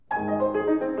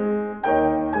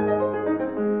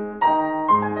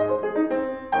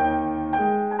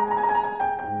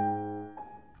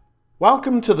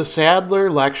Welcome to the Sadler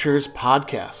Lectures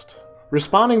podcast.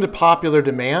 Responding to popular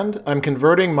demand, I'm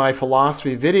converting my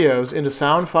philosophy videos into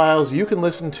sound files you can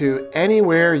listen to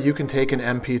anywhere you can take an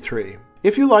MP3.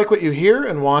 If you like what you hear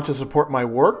and want to support my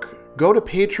work, go to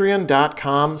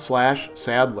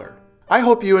patreon.com/Sadler. I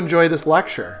hope you enjoy this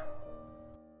lecture.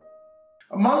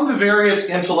 Among the various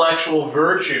intellectual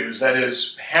virtues, that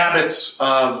is, habits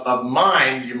of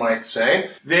mind, you might say,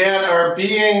 that are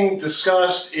being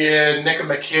discussed in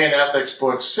Nicomachean Ethics,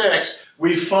 Book 6,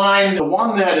 we find the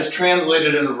one that is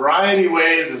translated in a variety of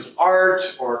ways as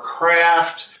art or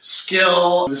craft,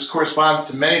 skill. This corresponds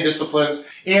to many disciplines.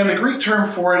 And the Greek term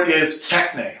for it is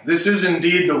techne. This is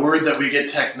indeed the word that we get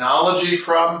technology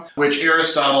from, which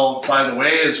Aristotle, by the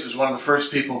way, is one of the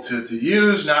first people to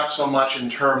use, not so much in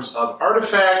terms of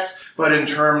artifacts, but in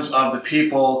terms of the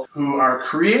people who are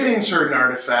creating certain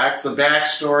artifacts. The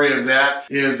backstory of that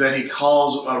is that he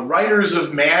calls writers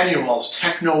of manuals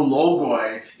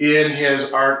technologoi in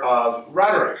his art of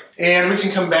rhetoric. And we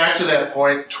can come back to that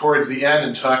point towards the end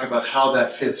and talk about how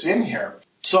that fits in here.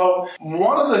 So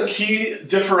one of the key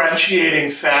differentiating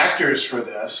factors for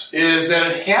this is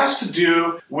that it has to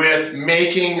do with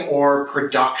making or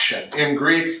production, in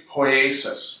Greek,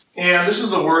 poiesis. And this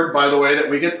is the word, by the way, that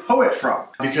we get poet from,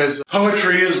 because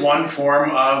poetry is one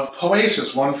form of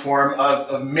poiesis, one form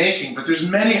of making, but there's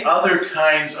many other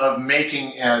kinds of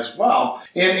making as well.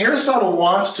 And Aristotle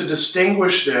wants to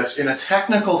distinguish this in a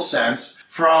technical sense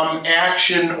from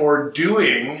action or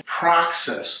doing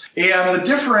praxis. And the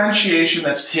differentiation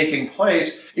that's taking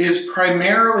place is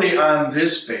primarily on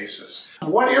this basis.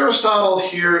 What Aristotle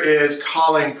here is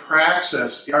calling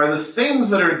praxis are the things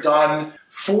that are done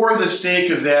for the sake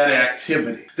of that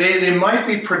activity. They might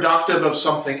be productive of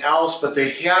something else, but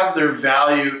they have their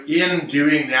value in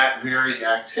doing that very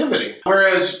activity.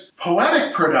 Whereas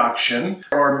poetic production,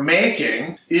 or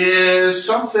making, is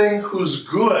something whose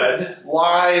good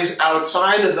lies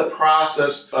outside of the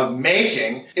process of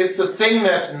making. It's the thing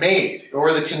that's made,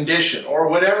 or the condition, or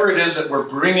whatever it is that we're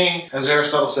bringing, as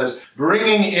Aristotle says,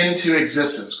 bringing into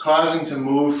existence, causing to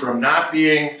move from not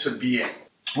being to being,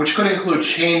 which could include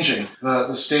changing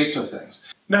the states of things.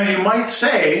 Now, you might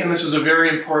say, and this is a very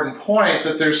important point,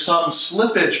 that there's some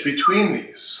slippage between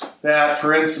these. That,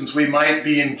 for instance, we might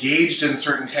be engaged in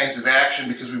certain kinds of action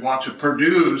because we want to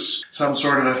produce some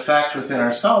sort of effect within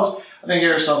ourselves. I think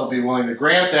Aristotle will be willing to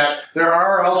grant that. There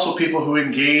are also people who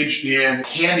engage in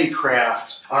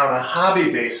handicrafts on a hobby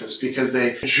basis because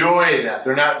they enjoy that.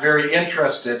 They're not very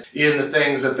interested in the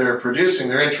things that they're producing.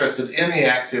 They're interested in the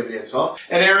activity itself.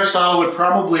 And Aristotle would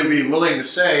probably be willing to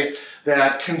say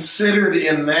that considered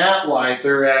in that light,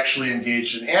 they're actually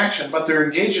engaged in action, but they're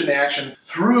engaged in action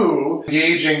through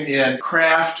engaging in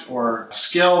craft or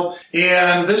skill,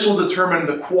 and this will determine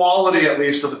the quality, at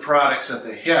least, of the products that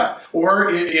they have. Or,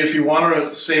 if you want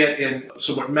to say it in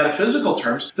somewhat metaphysical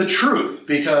terms, the truth,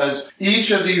 because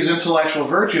each of these intellectual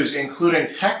virtues, including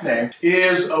techne,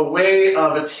 is a way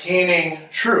of attaining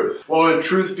truth. What would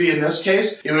truth be in this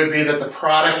case? It would be that the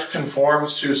product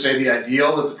conforms to, say, the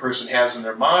ideal that the person has in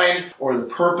their mind, or the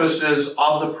purposes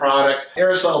of the product.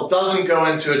 Aristotle doesn't go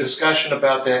into a discussion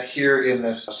about that here in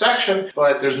this section,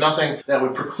 but there's nothing that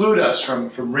would preclude us from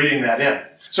reading that in.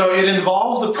 So it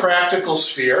involves the practical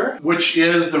sphere, which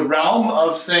is the realm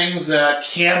of things that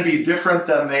can be different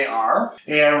than they are.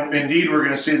 And indeed, we're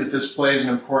going to see that this plays an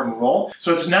important role.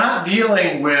 So it's not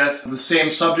dealing with the same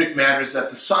subject matters that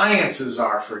the sciences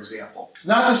are, for example. It's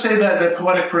not to say that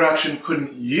poetic production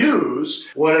couldn't use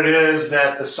what it is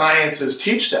that the sciences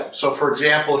teach them. So, for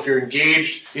example, if you're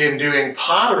engaged in doing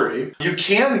pottery, you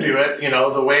can do it,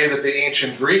 the way that the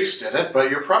ancient Greeks did it, but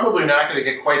you're probably not going to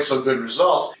get quite so good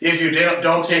results if you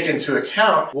don't take into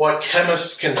account what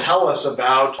chemists can tell us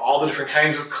about all the different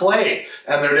kinds of clay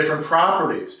and their different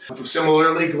properties.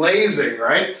 Similarly, glazing,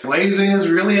 right? Glazing is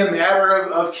really a matter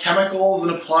of chemicals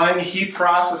and applying heat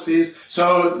processes.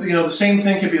 So, the same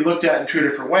thing can be looked at in two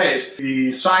different ways.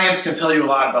 The science can tell you a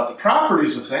lot about the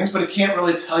properties of things, but it can't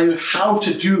really tell you how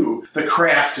to do the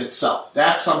craft itself.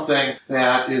 That's something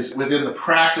that is within the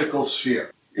practical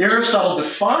sphere. Aristotle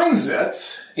defines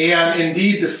it, and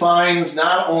indeed defines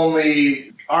not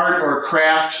only art or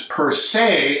craft per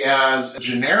se as a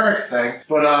generic thing,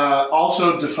 but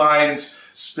also defines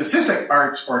specific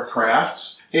arts or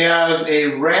crafts as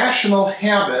a rational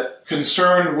habit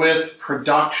concerned with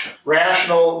production.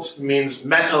 Rational means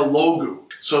metalogu.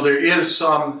 So there is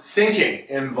some thinking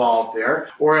involved there,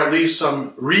 or at least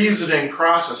some reasoning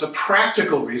process, a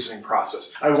practical reasoning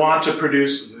process. I want to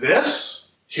produce this.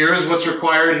 Here's what's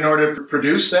required in order to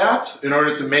produce that, in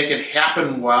order to make it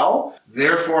happen well.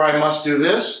 Therefore, I must do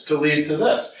this to lead to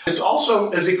this. It's also,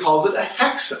 as he calls it, a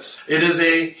hexis. It is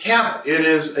a habit. It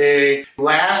is a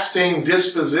lasting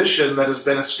disposition that has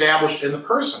been established in the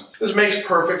person. This makes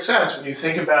perfect sense when you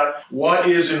think about what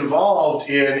is involved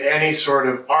in any sort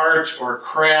of art or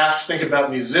craft. Think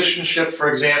about musicianship, for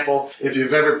example. If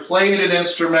you've ever played an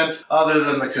instrument other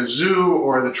than the kazoo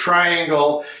or the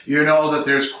triangle, you know that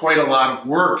there's quite a lot of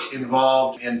work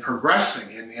involved in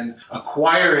progressing, in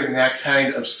acquiring that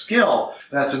kind of skill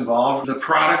that's involved, the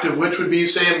product of which would be,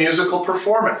 say, a musical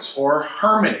performance or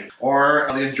harmony or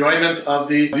the enjoyment of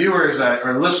the viewers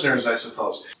or listeners, I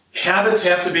suppose. Habits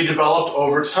have to be developed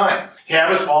over time.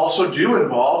 Habits also do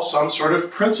involve some sort of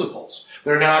principles.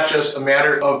 They're not just a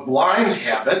matter of blind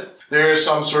habit. There is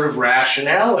some sort of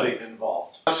rationality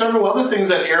involved. Several other things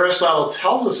that Aristotle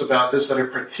tells us about this that are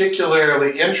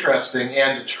particularly interesting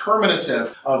and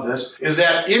determinative of this is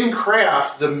that in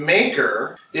craft, the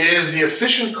maker is the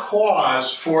efficient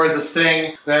cause for the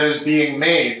thing that is being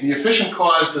made. The efficient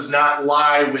cause does not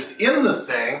lie within the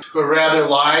thing, but rather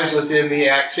lies within the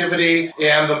activity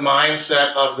and the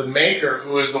mindset of the maker,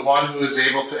 who is the one who is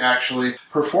able to actually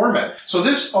perform it. So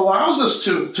this allows us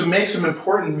to make some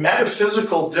important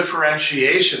metaphysical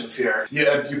differentiations here.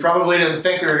 You probably didn't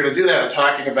think we were going to do that in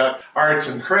talking about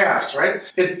arts and crafts, right?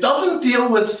 It doesn't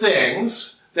deal with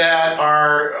things that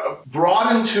are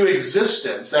brought into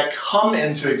existence, that come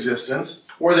into existence,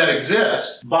 or that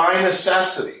exist by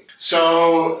necessity.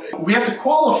 So we have to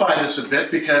qualify this a bit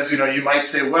because, you might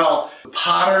say, well, the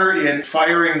potter in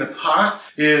firing the pot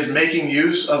is making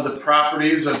use of the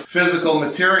properties of physical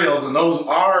materials, and those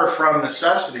are from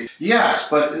necessity. Yes,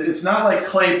 but it's not like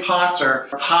clay pots are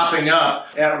popping up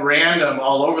at random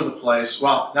all over the place.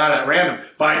 Well, not at random,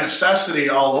 by necessity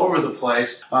all over the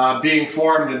place, being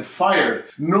formed and fired.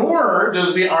 Nor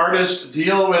does the artist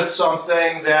deal with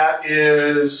something that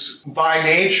is by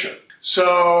nature.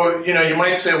 So, you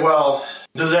might say, well,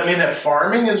 does that mean that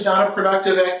farming is not a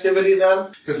productive activity then?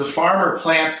 Because the farmer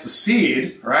plants the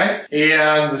seed, right?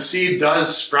 And the seed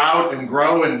does sprout and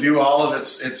grow and do all of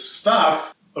its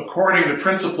stuff according to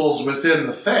principles within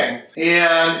the thing.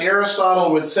 And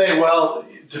Aristotle would say, well,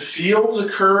 do fields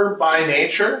occur by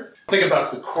nature? Think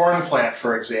about the corn plant,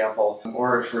 for example,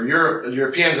 or for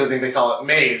Europeans, I think they call it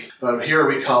maize, but here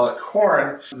we call it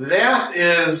corn. That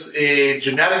is a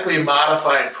genetically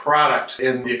modified product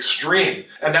in the extreme,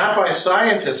 and not by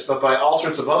scientists, but by all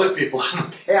sorts of other people in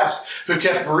the past who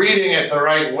kept breeding it the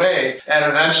right way and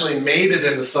eventually made it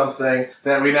into something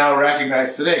that we now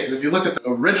recognize today. Because if you look at the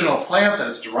original plant that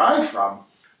it's derived from,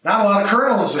 not a lot of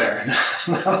kernels there,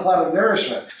 not a lot of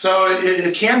nourishment. So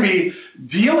it can be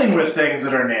dealing with things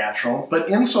that are natural, but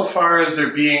insofar as they're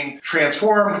being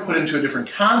transformed, put into a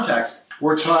different context,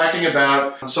 we're talking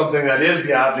about something that is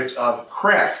the object of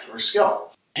craft or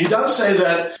skill. He does say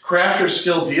that craft or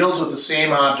skill deals with the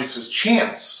same objects as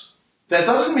chance. That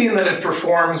doesn't mean that it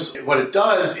performs what it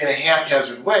does in a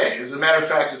haphazard way. As a matter of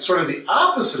fact, it's sort of the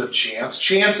opposite of chance.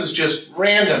 Chance is just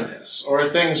randomness, or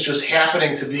things just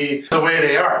happening to be the way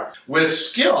they are. With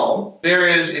skill, there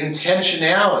is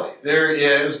intentionality. There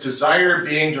is desire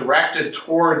being directed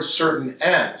towards certain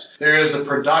ends. There is the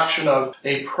production of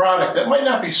a product that might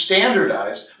not be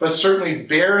standardized, but certainly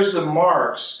bears the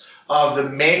marks of the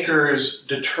maker's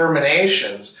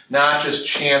determinations, not just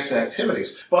chance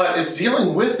activities. But it's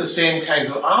dealing with the same kinds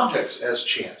of objects as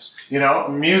chance.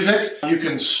 Music, you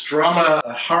can strum a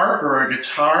harp or a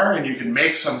guitar and you can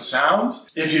make some sounds.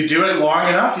 If you do it long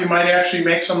enough, you might actually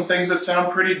make some things that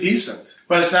sound pretty decent.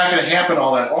 But it's not going to happen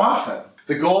all that often.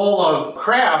 The goal of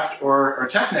craft or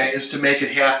techne is to make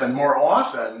it happen more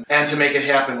often and to make it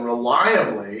happen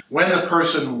reliably when the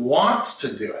person wants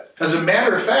to do it. As a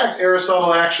matter of fact,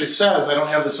 Aristotle actually says, I don't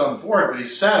have this on the board, but he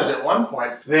says at one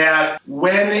point that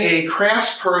when a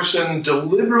craftsperson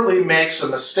deliberately makes a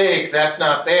mistake, that's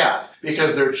not bad,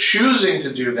 because they're choosing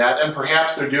to do that, and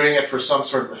perhaps they're doing it for some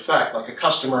sort of effect. Like a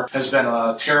customer has been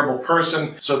a terrible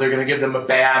person, so they're going to give them a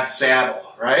bad saddle.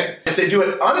 Right? If they do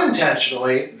it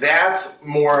unintentionally, that's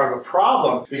more of a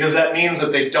problem, because that means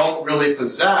that they don't really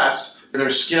possess their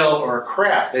skill or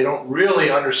craft. They don't really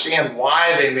understand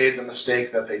why they made the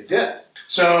mistake that they did.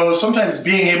 So sometimes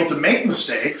being able to make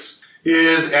mistakes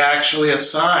is actually a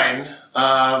sign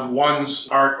of one's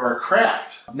art or craft.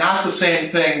 Not the same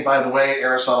thing, by the way,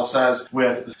 Aristotle says,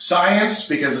 with science,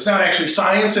 because it's not actually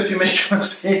science if you make a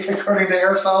mistake, according to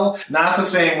Aristotle. Not the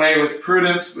same way with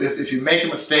prudence. If you make a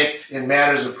mistake in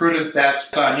matters of prudence,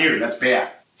 that's on you. That's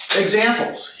bad.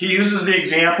 Examples. He uses the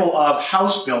example of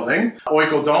house building,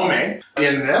 oikodome,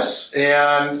 in this,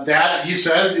 and that, he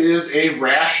says, is a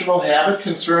rational habit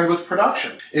concerned with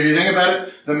production. If you think about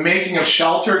it, the making of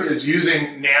shelter is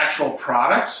using natural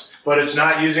products, but it's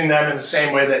not using them in the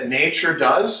same way that nature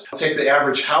does. Take the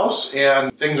average house,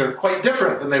 and things are quite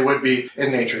different than they would be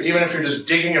in nature. Even if you're just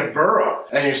digging a burrow,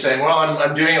 and you're saying, well,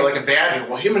 I'm doing it like a badger.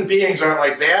 Well, human beings aren't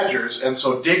like badgers, and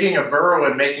so digging a burrow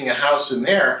and making a house in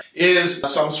there is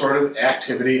some sort of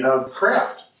activity of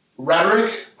craft.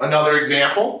 Rhetoric, another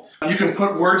example. You can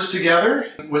put words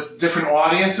together with different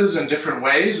audiences in different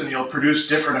ways, and you'll produce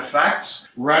different effects.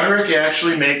 Rhetoric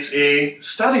actually makes a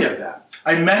study of that.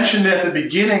 I mentioned at the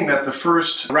beginning that the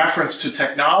first reference to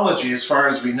technology, as far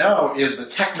as we know, is the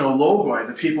technologoi,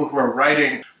 the people who are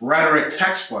writing rhetoric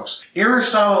textbooks.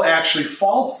 Aristotle actually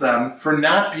faults them for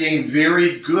not being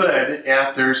very good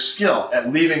at their skill,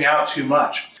 at leaving out too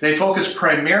much. They focus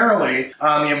primarily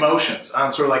on the emotions,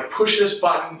 on sort of like, push this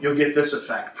button, you'll get this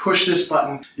effect. Push this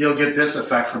button, you'll get this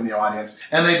effect from the audience.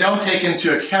 And they don't take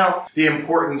into account the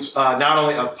importance not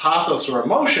only of pathos or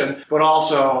emotion, but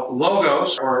also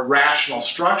logos, or rational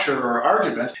structure or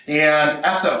argument, and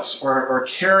ethos or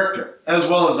character, as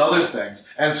well as other things.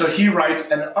 And so he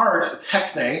writes an art,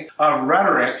 techne, of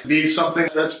rhetoric, be something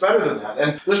that's better than that.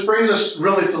 And this brings us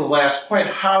really to the last point.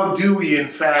 How do we, in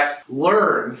fact,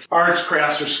 learn arts,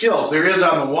 crafts, or skills? There is,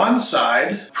 on the one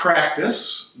side,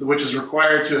 practice, which is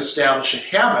required to establish a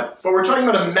habit, but we're talking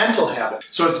about a mental habit.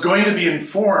 So it's going to be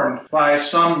informed by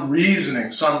some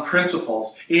reasoning, some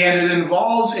principles, and it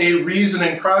involves a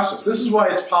reasoning process. This is why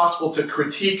it's possible to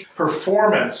critique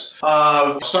performance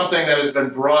of something that has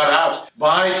been brought out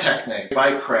by technique,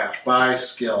 by craft, by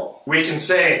skill. We can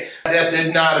say that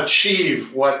did not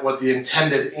achieve what the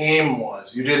intended aim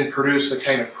was. You didn't produce the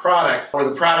kind of product, or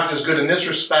the product is good in this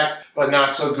respect, but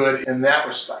not so good in that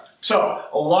respect. So,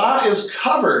 a lot is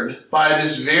covered by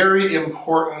this very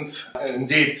important, and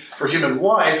indeed for human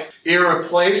life,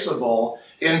 irreplaceable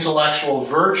intellectual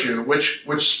virtue, which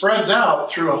spreads out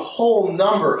through a whole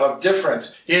number of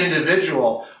different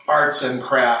individual arts and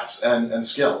crafts and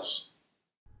skills.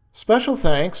 Special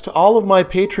thanks to all of my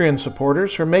Patreon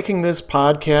supporters for making this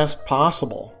podcast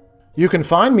possible. You can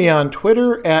find me on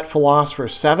Twitter at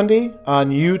Philosopher70,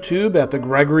 on YouTube at the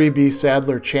Gregory B.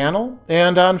 Sadler channel,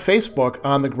 and on Facebook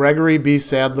on the Gregory B.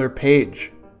 Sadler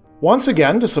page. Once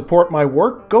again, to support my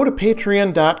work, go to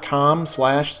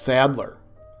patreon.com/Sadler.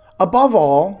 Above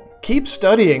all, keep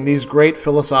studying these great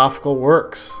philosophical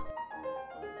works.